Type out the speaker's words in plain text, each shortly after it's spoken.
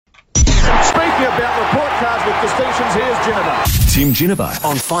you about report cards with distinctions. Here's Ginnivan. Tim Ginnivan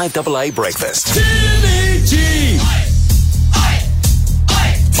on 5AA Breakfast.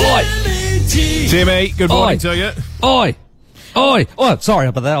 Timmy, good morning to you. Oi! Oh, sorry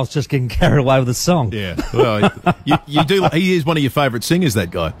about that. I was just getting carried away with the song. Yeah, well, you do. He is one of your favourite singers, that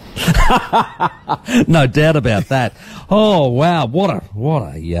guy. No doubt about that. Oh wow, what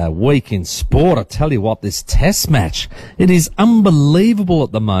a week in sport! I tell you what, this Test match, it is unbelievable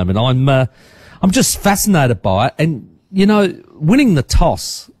at the moment. I'm just fascinated by it, and you know, winning the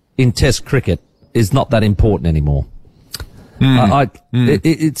toss in Test cricket is not that important anymore.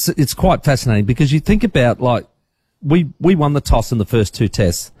 It's quite fascinating because you think about, like, we won the toss in the first two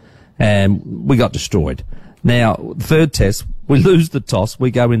tests and we got destroyed. Now, third test, we lose the toss,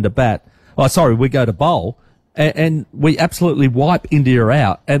 we go into bat. We go to bowl and we absolutely wipe India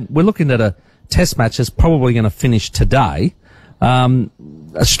out. And we're looking at a Test match that's probably going to finish today.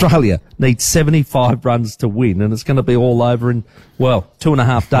 Australia needs 75 runs to win, and it's going to be all over in,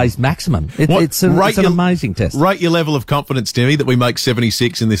 2.5 days maximum. It's an amazing test. Rate your level of confidence, Timmy, that we make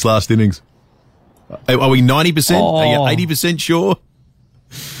 76 in this last innings. Are we 90%? Are you 80% sure?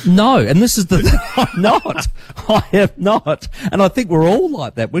 No, and this is I'm not. I am not. And I think we're all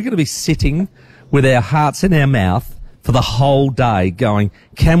like that. We're going to be sitting with our hearts in our mouth for the whole day going,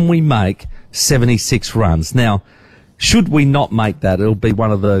 can we make 76 runs? Now, should we not make that, it'll be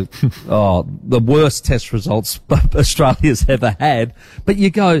one of the worst test results Australia's ever had. But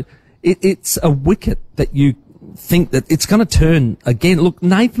you go, it's a wicket that you think that it's going to turn again. Look,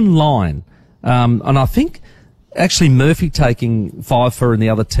 Nathan Lyon, and I think actually Murphy taking 5 for in the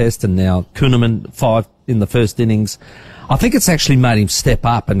other test, and now Kuhneman 5 in the first innings. I think it's actually made him step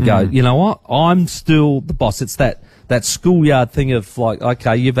up and go, you know what, I'm still the boss. It's that schoolyard thing of like,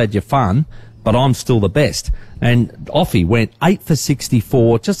 okay, you've had your fun, but I'm still the best. And off he went, 8 for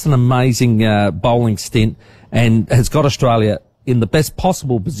 64, just an amazing bowling stint, and has got Australia in the best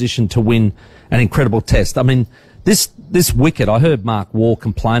possible position to win an incredible test. I mean, this wicket, I heard Mark Waugh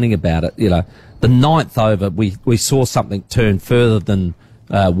complaining about it, you know, the 9th over, we saw something turn further than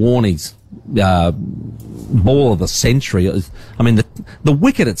Warnie's ball of the century. I mean, the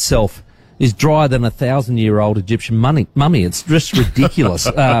wicket itself is drier than 1,000-year-old Egyptian mummy. It's just ridiculous.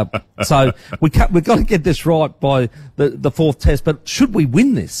 So we've got to get this right by the fourth test. But should we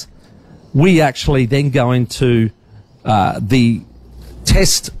win this, we actually then go into the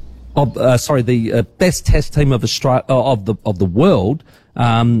test of the best test team of Australia of the world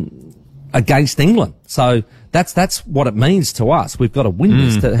against England. So that's what it means to us. We've got to win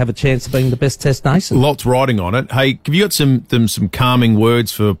this to have a chance of being the best test nation. Lots riding on it. Hey, have you got some calming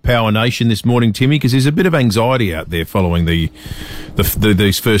words for Power Nation this morning, Timmy? Because there's a bit of anxiety out there following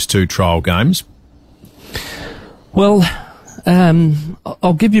these first two trial games. Well,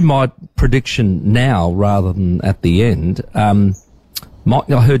 I'll give you my prediction now rather than at the end. I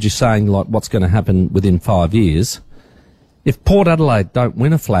heard you saying, like, what's going to happen within 5 years. If Port Adelaide don't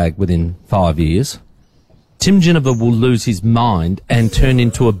win a flag within 5 years, Tim Ginnivan will lose his mind and turn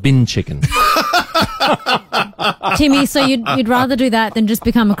into a bin chicken. Timmy, so you'd rather do that than just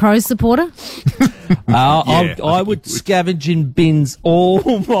become a Crows supporter? I would scavenge in bins all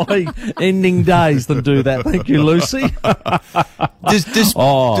my ending days than do that. Thank you, Lucy.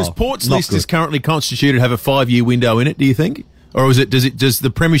 Does Port's list is currently constituted have a 5-year window in it, do you think? Or does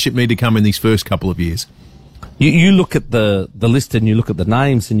the premiership need to come in these first couple of years? You look at the list and you look at the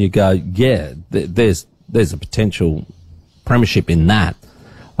names and you go, yeah, there's a potential premiership in that.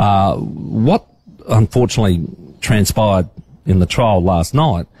 What unfortunately transpired in the trial last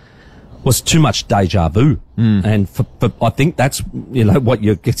night was too much deja vu. And I think that's, you know, what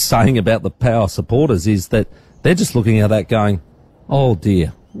you're saying about the Power supporters is that they're just looking at that going, oh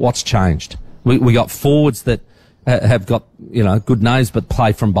dear, what's changed? We got forwards that have got, you know, good names but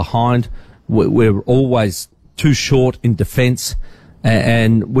play from behind. We're always too short in defence,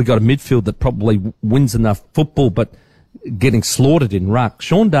 and we got a midfield that probably wins enough football but getting slaughtered in ruck.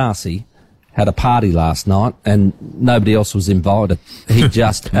 Sean Darcy had a party last night and nobody else was invited. He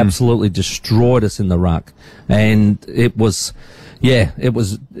just absolutely destroyed us in the ruck, and it was,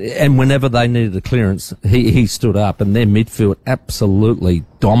 and whenever they needed a clearance, he stood up, and their midfield absolutely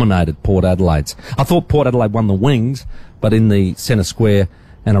dominated Port Adelaide's. I thought Port Adelaide won the wings, but in the centre square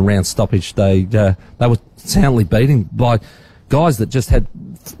and around stoppage, they were soundly beaten by guys that just had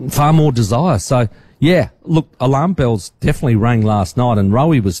far more desire. So, yeah, look, alarm bells definitely rang last night, and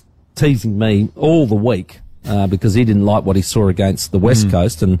Rowie was teasing me all the week because he didn't like what he saw against the West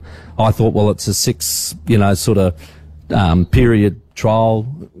Coast, and I thought, well, it's a 6, sort of period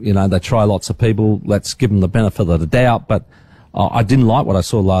trial. You know, they try lots of people. Let's give them the benefit of the doubt. But I didn't like what I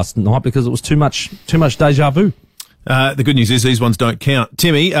saw last night because it was too much deja vu. The good news is these ones don't count.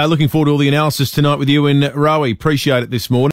 Timmy, looking forward to all the analysis tonight with you and Rowie. Appreciate it this morning.